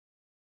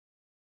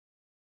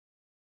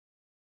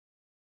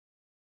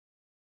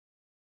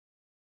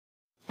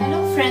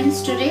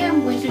friends, today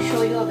I'm going to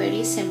show you a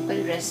very simple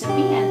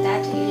recipe, and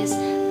that is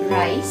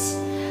rice.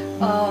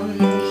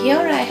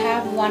 Here I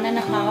have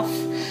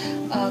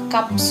 1.5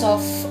 cups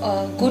of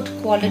good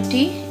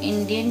quality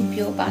Indian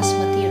pure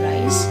basmati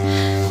rice.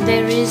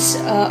 There is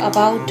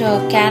about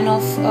a can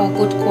of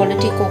good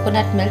quality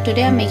coconut milk.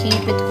 Today I'm making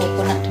it with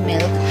coconut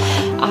milk.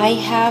 I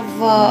have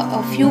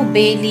a few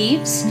bay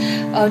leaves,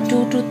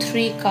 2 to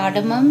 3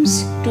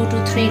 cardamoms, 2 to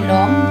 3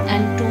 long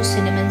and 2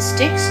 cinnamon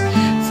sticks.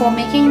 For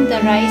making the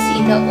rice,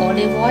 either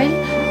olive oil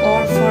or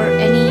for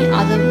any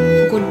other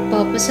good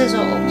purposes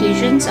or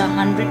occasions,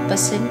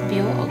 100%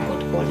 pure or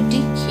good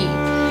quality ghee.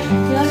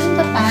 Here in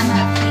the pan I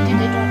have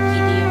heated it on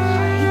medium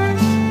high.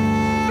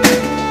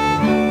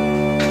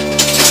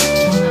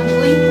 I'm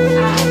going to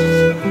add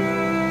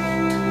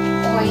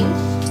oil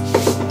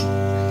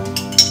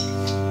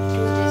to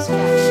this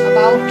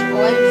pan.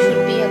 Oil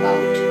should be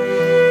about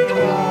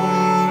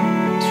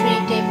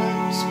 3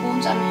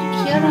 tablespoons.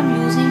 Here I'm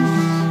using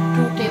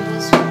 2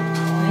 tablespoons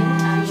oil,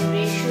 and the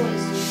ratio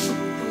is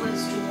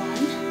 2:1.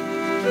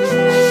 And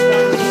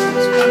 1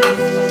 tablespoon of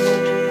good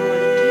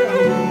quality of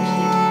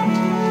ghee.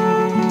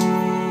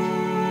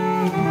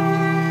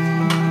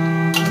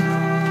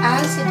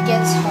 As it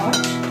gets hot,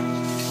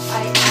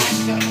 I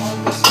add all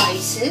the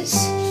spices,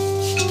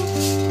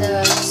 the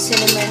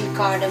cinnamon,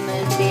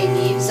 cardamom, bay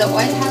leaves. The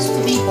oil has to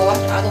be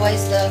hot,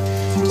 otherwise the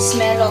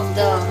smell of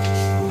the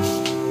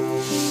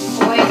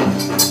oil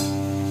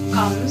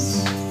comes.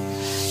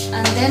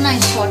 And then I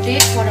saute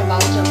it for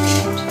about a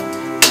minute.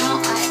 Now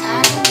I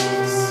add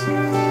this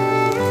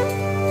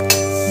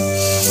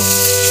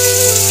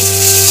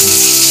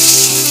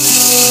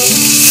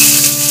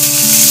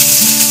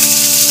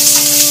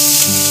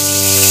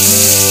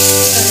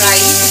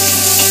rice,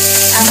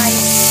 and I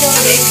stir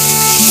it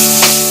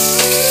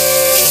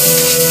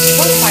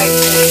for 5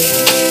 minutes.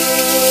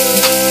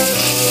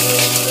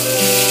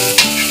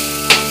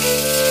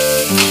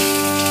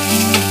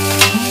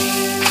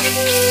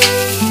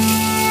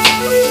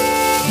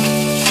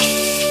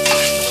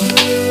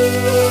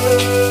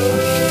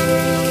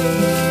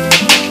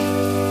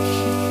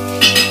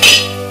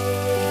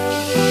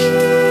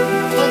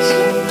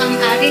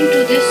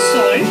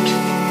 Salt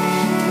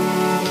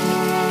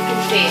to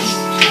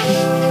taste.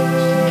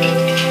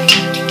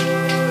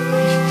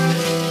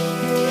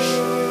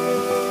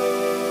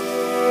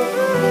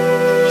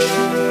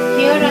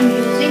 Here I'm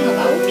using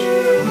about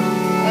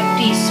a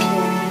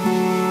teaspoon.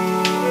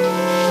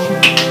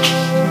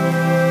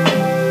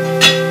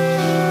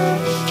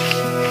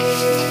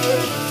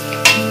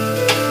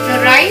 The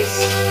rice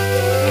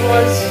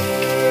was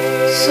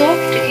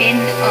soaked in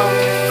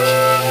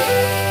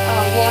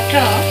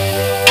water,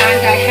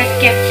 and I had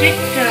kept it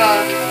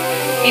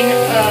in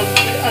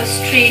a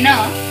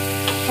strainer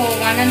for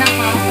 1.5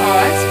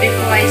 hours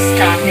before I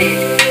started,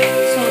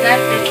 so that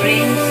the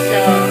grains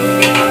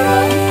become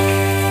long.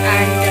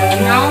 And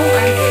now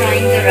I'm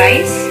frying the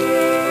rice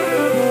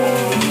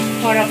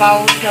for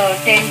about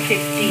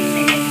 10-15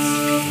 minutes.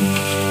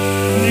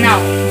 Now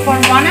for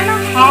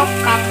 1.5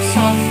 cups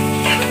of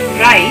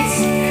rice,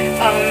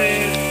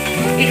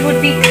 it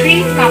would be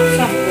 3 cups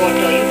of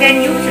water. You can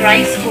use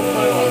rice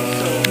cooker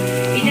also.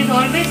 It is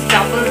always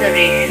double the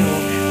ratio,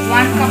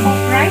 1 cup of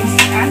rice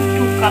and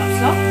 2 cups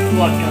of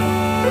water.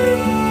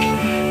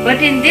 But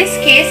in this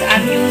case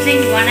I'm using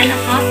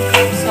 1.5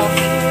 cups of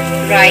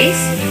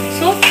rice,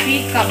 so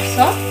 3 cups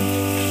of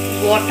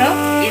water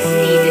is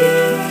needed.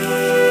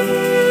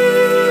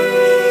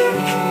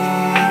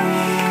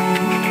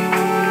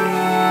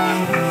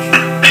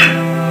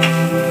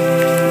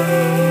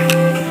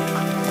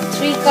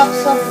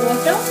 Cups of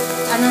water,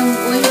 and I'm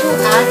going to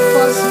add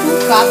first 2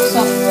 cups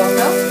of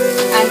water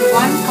and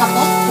 1 cup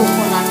of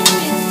coconut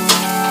milk.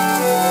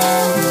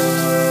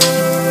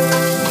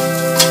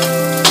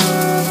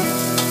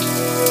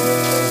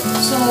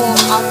 So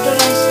after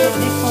I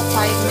stirred it for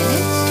 5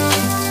 minutes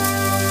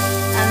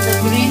and the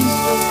grains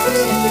look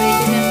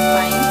separated and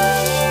fine,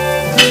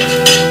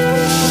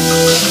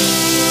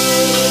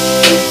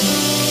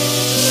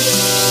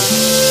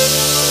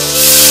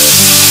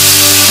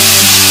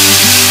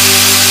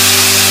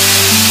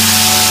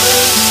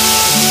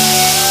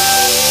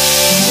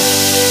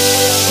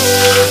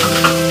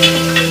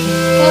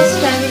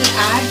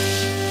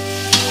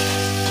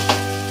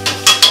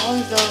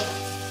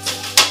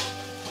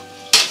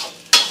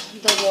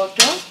 the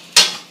water,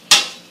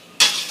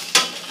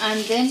 and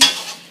then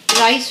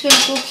rice will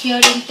cook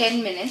here in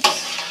 10 minutes.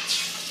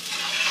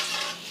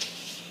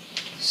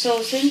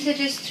 So since it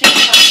is 3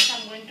 cups,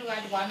 I'm going to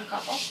add 1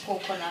 cup of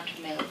coconut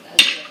milk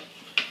as well.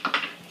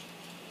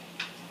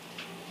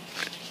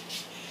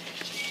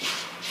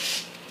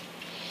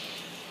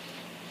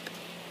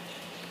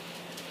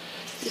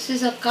 This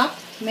is a cup,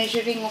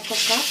 measuring of a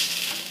cup,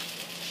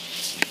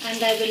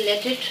 and I will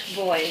let it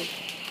boil.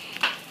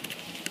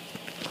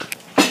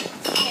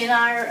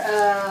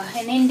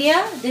 In India,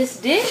 this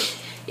dish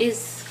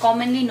is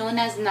commonly known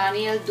as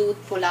nariyal doodh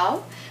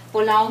pulao.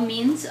 Pulao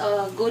means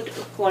good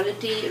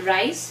quality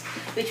rice,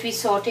 which we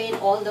saute in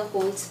all the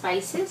whole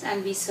spices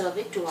and we serve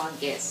it to our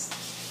guests.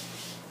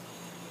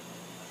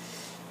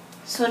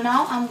 So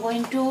now I'm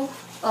going to,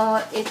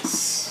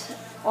 it's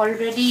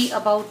already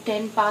about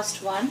 10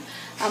 past 1.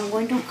 I'm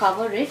going to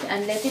cover it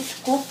and let it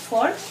cook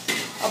for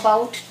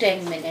about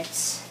 10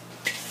 minutes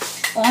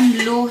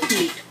on low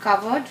heat.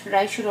 Covered,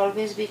 rice should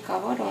always be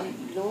covered on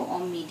low or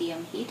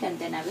medium heat, and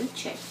then I will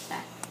check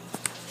that.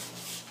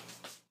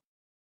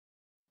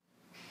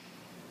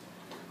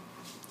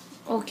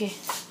 Okay.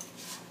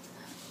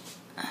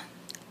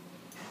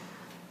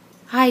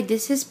 Hi,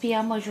 this is Pia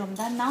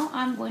Majumdar. Now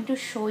I'm going to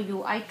show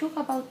you. I took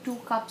about 2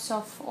 cups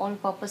of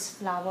all-purpose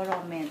flour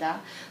or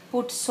maida,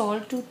 put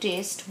salt to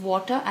taste,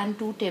 water and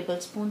 2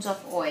 tablespoons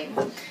of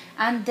oil.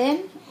 And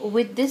then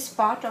with this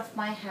part of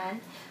my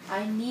hand,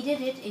 I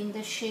kneaded it in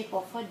the shape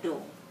of a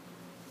dough.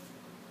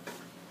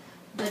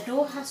 The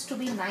dough has to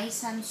be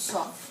nice and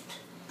soft.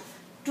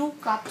 2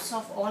 cups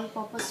of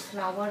all-purpose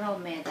flour or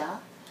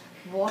maida,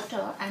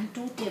 water and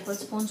 2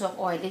 tablespoons of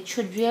oil. It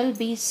should really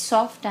be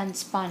soft and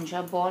sponge,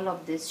 a ball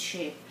of this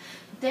shape.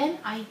 Then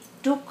I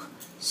took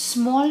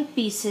small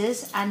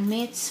pieces and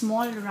made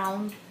small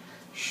round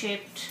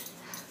shaped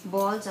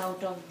balls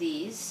out of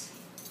these,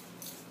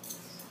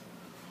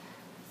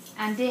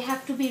 and they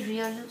have to be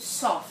real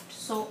soft.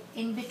 So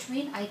in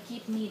between I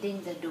keep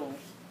kneading the dough.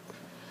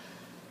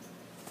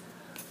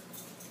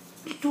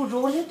 To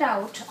roll it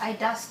out, I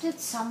dusted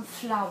some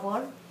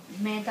flour,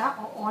 maida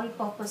or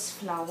all-purpose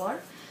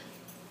flour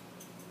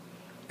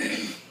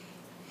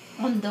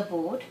on the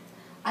board.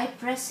 I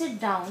press it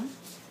down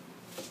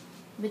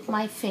with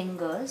my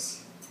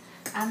fingers,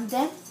 and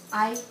then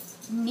I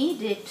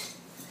knead it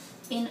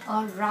in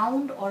a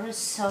round or a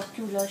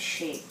circular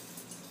shape.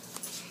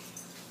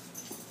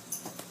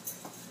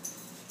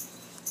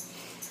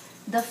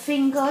 The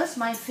fingers,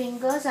 my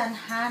fingers and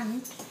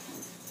hand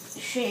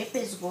shape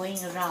is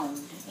going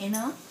around in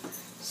a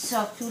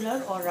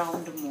circular or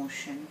round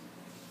motion.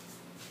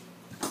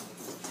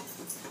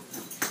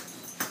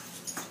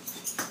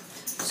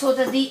 So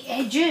that the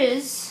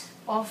edges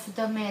of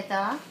the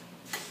maida,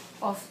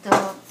 of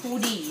the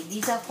puri,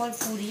 these are called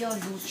puri or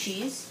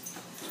luchis,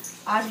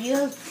 are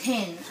real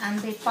thin and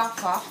they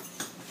puff up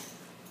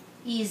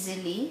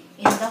easily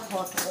in the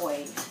hot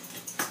oil.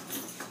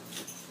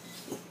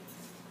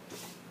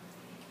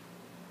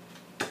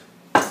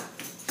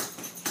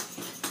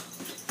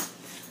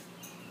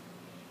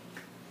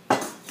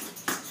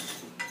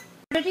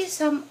 Already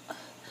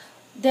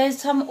there's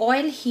some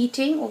oil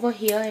heating over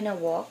here in a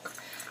wok.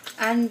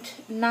 And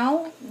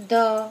now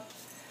the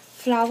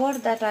flour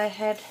that I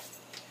had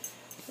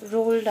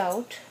rolled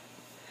out,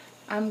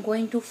 I'm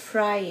going to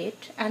fry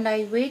it, and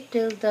I wait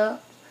till the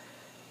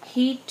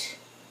heat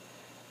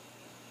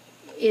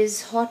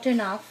is hot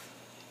enough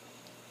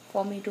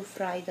for me to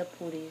fry the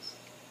puris.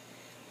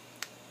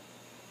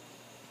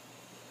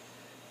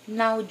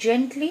 Now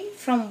gently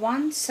from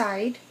one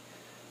side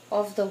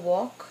of the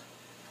wok,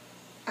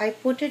 I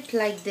put it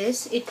like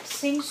this. It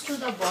sinks to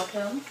the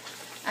bottom,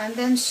 and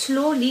then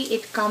slowly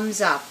it comes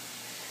up,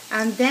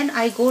 and then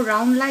I go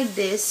round like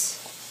this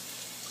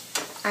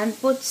and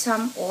put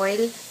some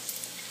oil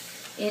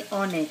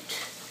on it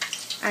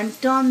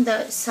and turn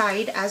the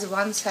side as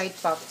one side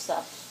puffs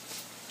up.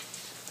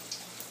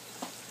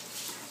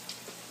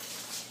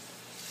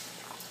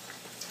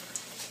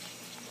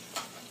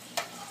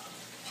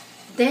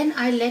 Then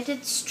I let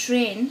it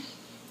strain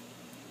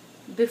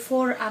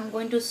before I'm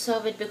going to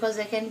serve it, because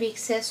there can be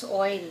excess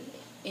oil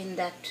in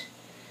that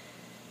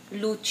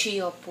luchi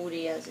or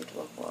puri as it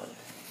were called.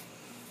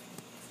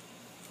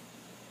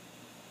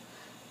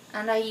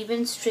 And I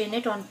even strain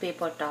it on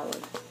paper towel.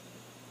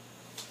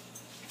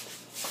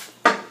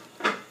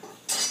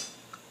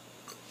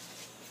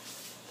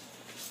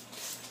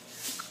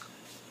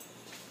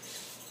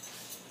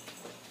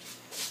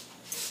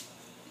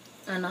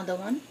 Another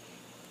one.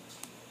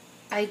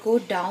 I go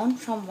down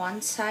from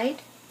one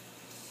side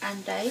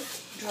and I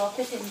drop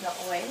it in the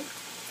oil.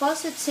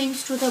 First it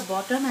sinks to the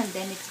bottom and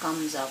then it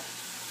comes up.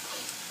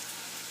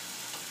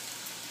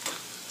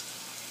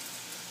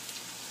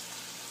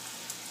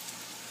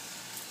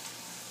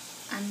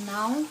 And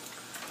now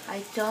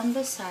I turn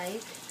the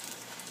side,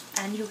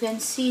 and you can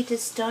see it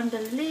is turned a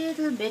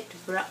little bit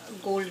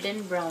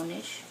golden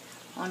brownish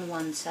on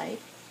one side,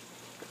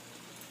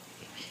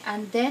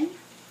 and then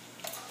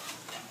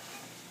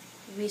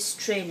we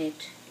strain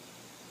it.